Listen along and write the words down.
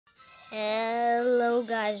Hello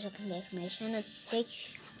guys, welcome back to my channel. Today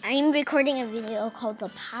I'm recording a video called The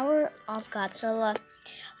Power of Godzilla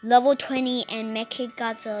Level 20 and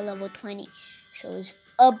Mechagodzilla Level 20. So let's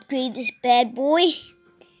upgrade this bad boy.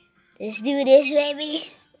 Let's do this,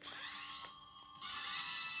 baby.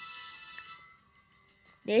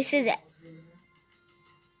 This is it.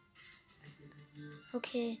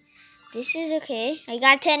 Okay. This is okay. I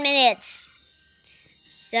got 10 minutes.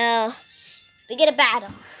 So we get a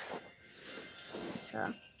battle.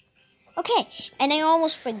 So, okay, and I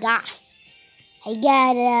almost forgot. I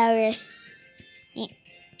got our,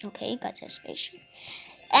 okay, got a spaceship.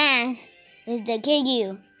 And with the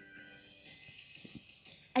KU,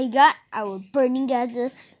 I got our Burning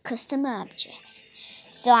Godzilla custom object.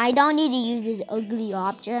 So I don't need to use this ugly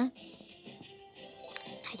object.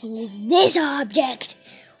 I can use this object.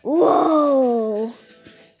 Whoa.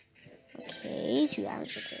 Okay, 2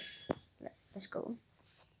 hours, okay. Let's go.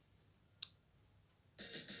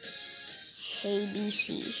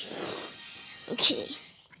 ABC. Okay.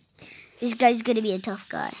 This guy's gonna be a tough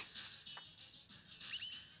guy.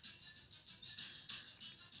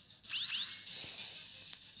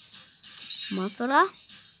 Mothra.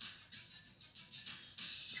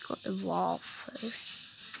 Let's go evolve first.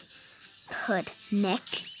 Put neck.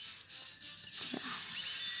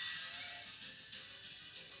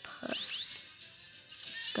 Put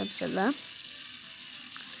Godzilla.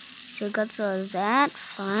 So Godzilla that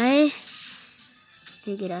 5.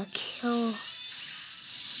 They're gonna kill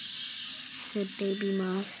the baby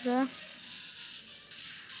Mothra.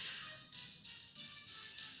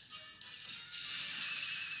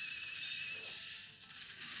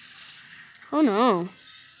 Oh no.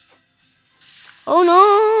 Oh no.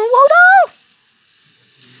 Oh no.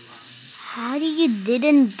 How do you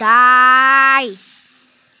didn't die?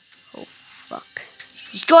 Oh fuck.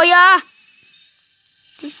 Destroyer!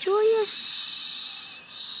 Destroyer!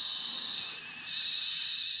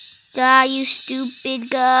 Die, you stupid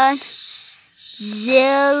Godzilla.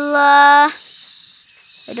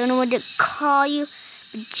 I don't know what to call you,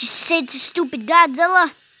 but just say it's a stupid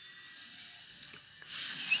Godzilla.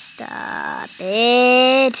 Stop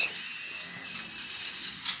it.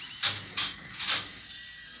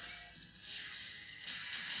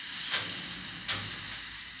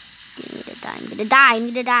 I'm gonna die, I'm gonna die, I'm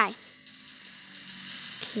gonna die.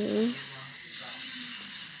 Okay.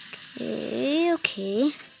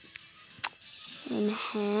 Okay. And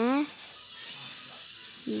half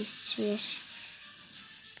these two.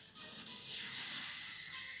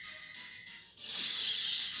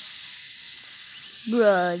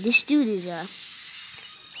 Bruh, this dude is a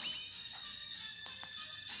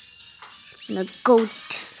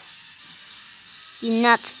goat. You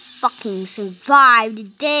not fucking survive the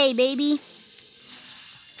day, baby.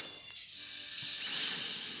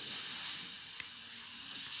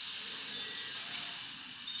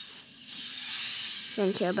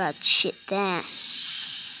 Don't care about shit there.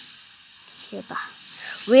 Care about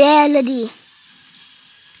reality.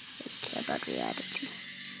 Don't care about reality.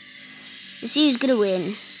 Let's see who's gonna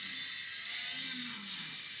win.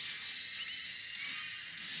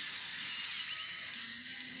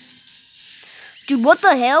 Dude, what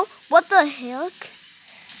the hell? What the hell?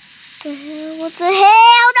 What the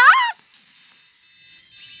hell? No!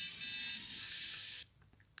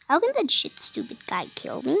 How can that shit stupid guy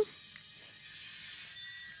kill me?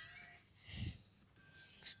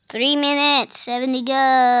 3 minutes, 7 to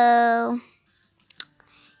go.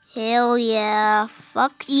 Hell yeah.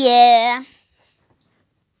 Fuck yeah.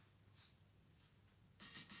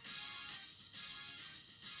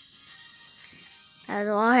 That's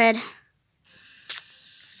all I had.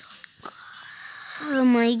 Oh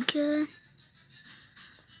my god.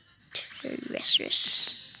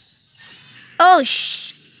 Restless. Oh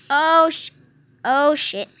shit.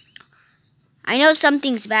 I know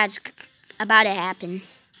something's bad's about to happen.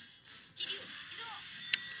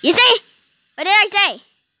 You see? What did I say?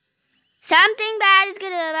 Something bad is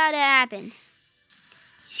about to happen.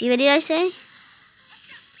 See, what did I say?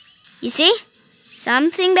 You see?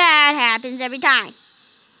 Something bad happens every time.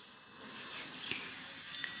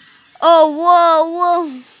 Oh,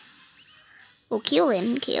 whoa. Oh, kill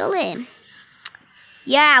him.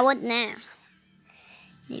 Yeah, what now?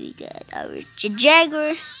 There we got our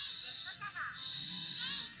Jaguar.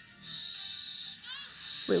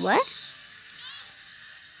 Wait, what?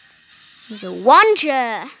 There's a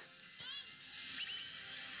launcher.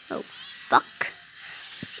 Oh, fuck.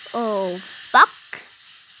 Oh, fuck.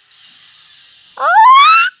 Oh!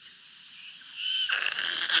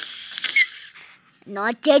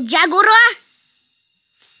 Not a Jaguar.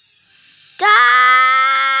 Die!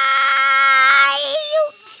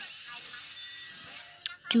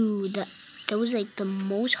 Dude, that was like the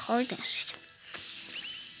most hardest.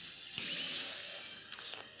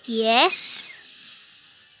 Yes.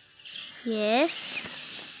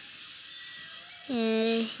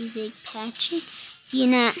 He's like patchy. You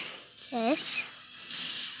know, yes.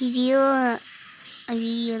 He deal a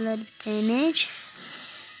lot of damage.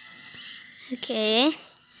 Okay.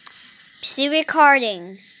 Still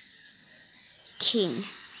recording. King.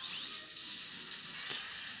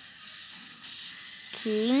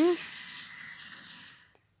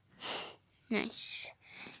 Nice.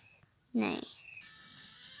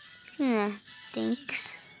 Yeah,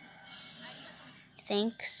 thanks.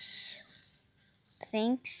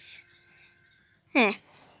 Huh.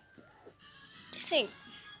 Just think.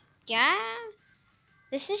 Yeah.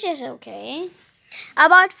 This is just okay.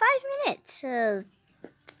 About 5 minutes. So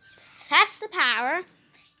that's the power.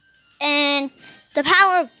 And the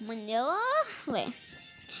power of Manila. Wait.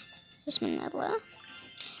 Just Manila.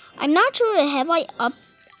 I'm not sure. Have I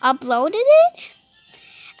uploaded it?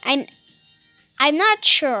 I'm not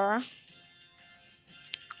sure.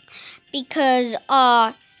 Because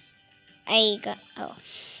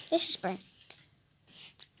this is burnt.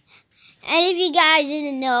 And if you guys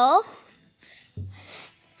didn't know,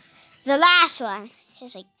 the last one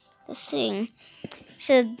is like the thing.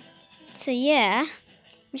 So yeah,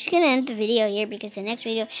 I'm just gonna end the video here because the next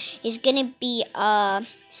video is gonna be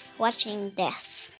watching death.